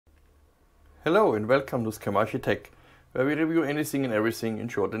Hello and welcome to Scamachi Tech, where we review anything and everything in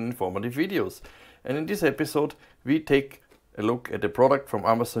short and informative videos. And in this episode we take a look at a product from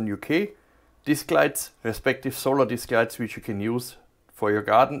Amazon UK, disc lights, respective solar disc lights which you can use for your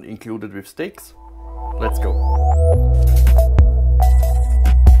garden, included with stakes. Let's go!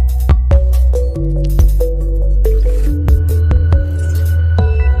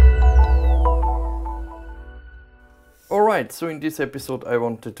 Alright, so in this episode I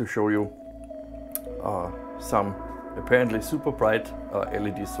wanted to show you some apparently super bright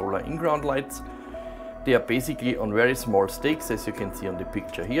LED solar in-ground lights. They are basically on very small stakes, as you can see on the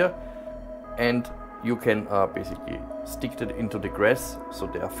picture here, and you can basically stick them into the grass, so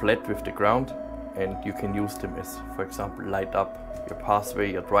they are flat with the ground, and you can use them as, for example, light up your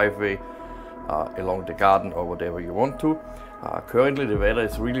pathway, your driveway, along the garden or whatever you want to. Currently the weather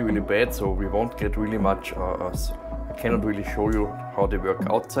is really bad, so we won't get really much, I cannot really show you how they work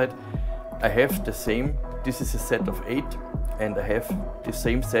outside. I have the same, this is a set of 8, and I have the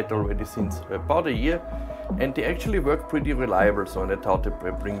same set already since about a year, and they actually work pretty reliable, so I thought to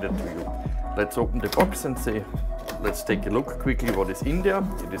bring that to you. Let's open the box and say, let's take a look quickly what is in there.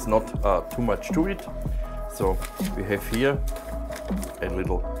 It is not too much to it. So we have here a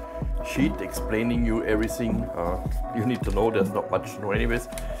little sheet explaining you everything you need to know. There's not much to know anyways.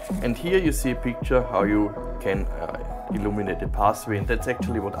 And here you see a picture how you can illuminate the pathway, and that's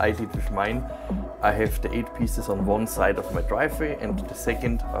actually what I did with mine. I have the 8 pieces on one side of my driveway, and the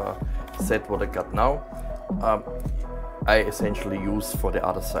second set what I got now I essentially use for the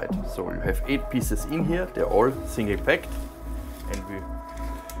other side. So you have 8 pieces in here, they're all single packed, and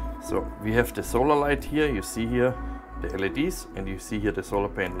we have the solar light here. You see here the LEDs, and you see here the solar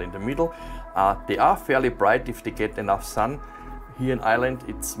panel in the middle. They are fairly bright if they get enough sun. Here in Ireland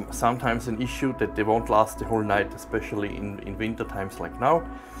it's sometimes an issue that they won't last the whole night, especially in winter times like now.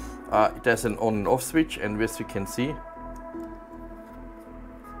 There's an on and off switch, and as you can see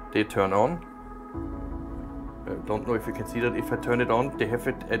they turn on. I don't know if you can see that. If I turn it on, they have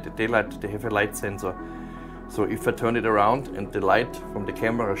it at the daylight, they have a light sensor. So if I turn it around and the light from the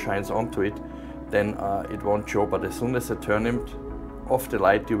camera shines onto it, then it won't show, but as soon as I turn it off the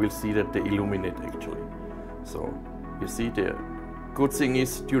light, you will see that they illuminate actually. So you see, the good thing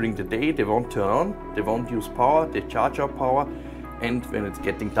is during the day they won't turn on, they won't use power, they charge up power, and when it's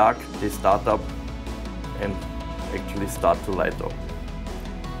getting dark they start up and actually start to light up.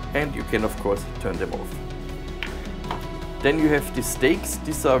 And you can of course turn them off. Then you have the stakes.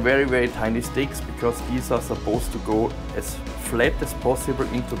 These are very tiny stakes because these are supposed to go as flat as possible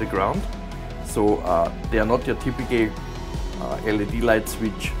into the ground. So they are not your typical LED lights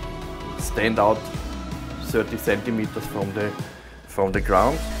which stand out 30 centimeters from the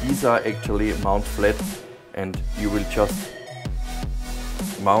ground. These are actually mount flat, and you will just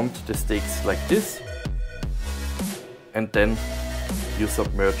mount the stakes like this, and then you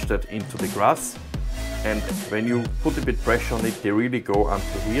submerge that into the grass. And when you put a bit pressure on it, they really go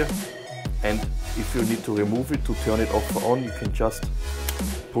until here. And if you need to remove it to turn it off or on, you can just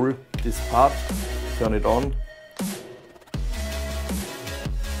pull this part, turn it on,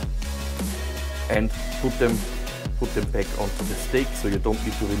 and put them back onto the stake, so you don't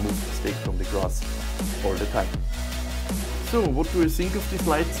need to remove the stake from the grass all the time. So what do you think of these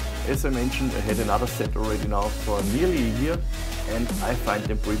lights? As I mentioned, I had another set already now for nearly a year, and I find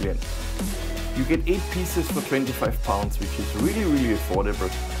them brilliant. You get 8 pieces for £25, which is really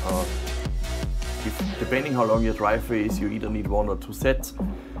affordable. Depending how long your driveway is, you either need 1 or 2 sets.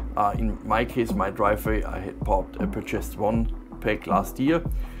 In my case, my driveway, I purchased 1 pack last year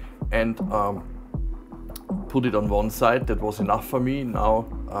and put it on one side. That was enough for me. Now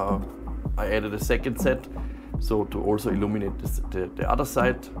I added a second set, so to also illuminate the other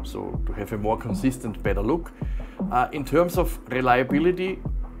side, so to have a more consistent, better look. In terms of reliability,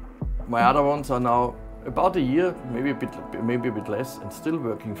 my other ones are now about a year, maybe a bit less, and still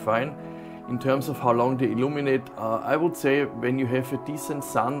working fine. In terms of how long they illuminate, I would say when you have a decent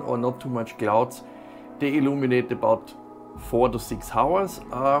sun or not too much clouds, they illuminate about 4 to 6 hours.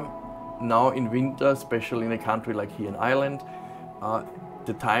 Now in winter, especially in a country like here in Ireland,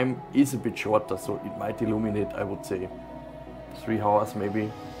 the time is a bit shorter, so it might illuminate, I would say, 3 hours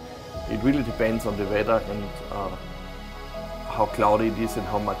maybe. It really depends on the weather and how cloudy it is and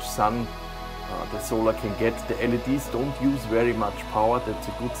how much sun the solar can get. The LEDs don't use very much power, that's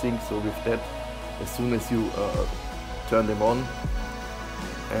a good thing. So with that, as soon as you turn them on,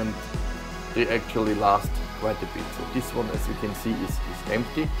 and they actually last quite a bit. So this one, as you can see, is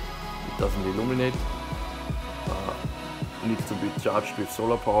empty. It doesn't illuminate. Needs to be charged with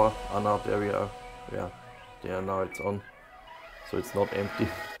solar power. Now there we are. Yeah, there now it's on. So it's not empty.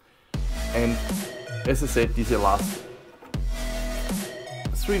 And as I said, these last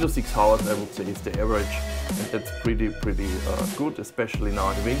 3 to 6 hours, I would say, is the average, and that's pretty good, especially now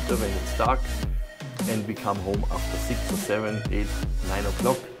in winter when it's dark and we come home after 6 or 7, 8, 9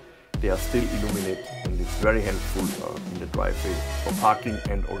 o'clock. They are still illuminated, and it's very helpful in the driveway for parking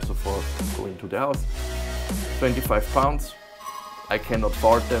and also for going to the house. 25 pounds, I cannot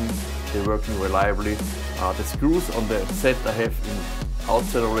fault them, they're working reliably. The screws on the set I have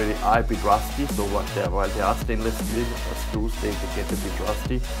outside already are a bit rusty, so while they are stainless steel screws, they get a bit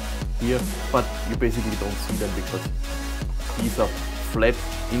rusty here, but you basically don't see them because these are flat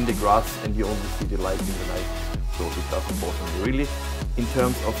in the grass and you only see the light in the night, so it doesn't bother me really. In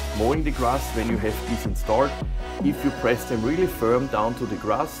terms of mowing the grass, when you have these installed, if you press them really firm down to the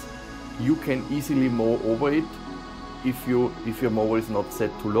grass, you can easily mow over it. If your mower is not set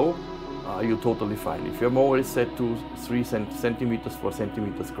too low, you're totally fine. If your mower is set to 3 centimeters, 4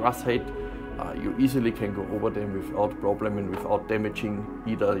 centimeters grass height, you easily can go over them without problem and without damaging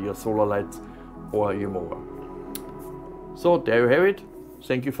either your solar lights or your mower. So there you have it.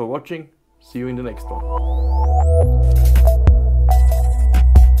 Thank you for watching. See you in the next one.